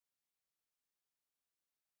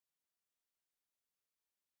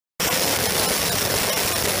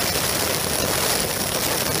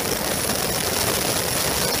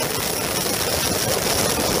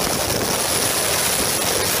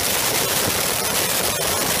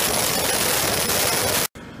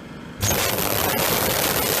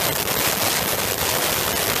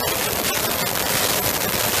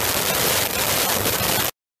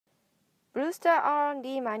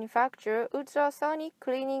manufacture ultrasonic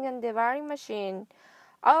cleaning and deburring machine.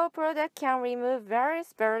 Our product can remove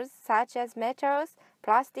various burrs such as metals,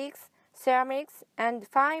 plastics, ceramics, and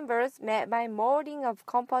fine burrs made by molding of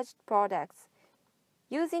composite products.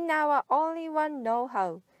 Using our only one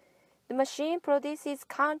know-how, the machine produces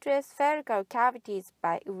countless spherical cavities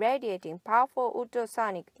by irradiating powerful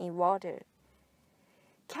ultrasonic in water.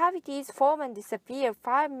 Cavities form and disappear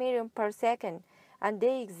 5 million per second, and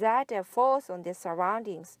they exert a force on their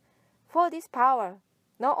surroundings. For this power,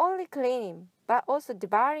 not only cleaning, but also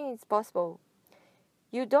deburring is possible.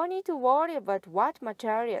 You don't need to worry about what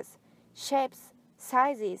materials, shapes,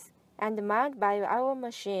 sizes, and amount by our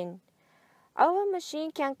machine. Our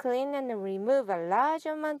machine can clean and remove a large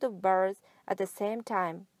amount of burrs at the same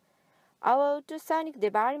time. Our ultrasonic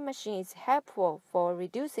deburring machine is helpful for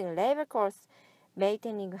reducing labor costs,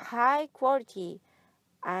 maintaining high quality,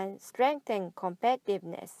 and strengthening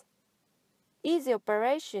competitiveness. Easy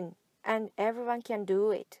operation, and everyone can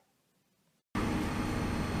do it.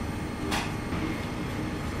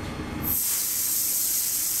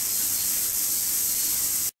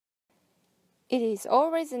 It is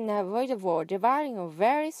always unavoidable deburring of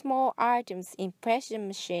very small items in precision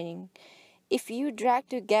machining. If you'd like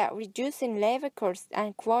to get reducing labor costs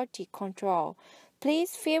and quality control,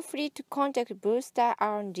 please feel free to contact Star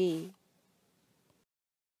R&D.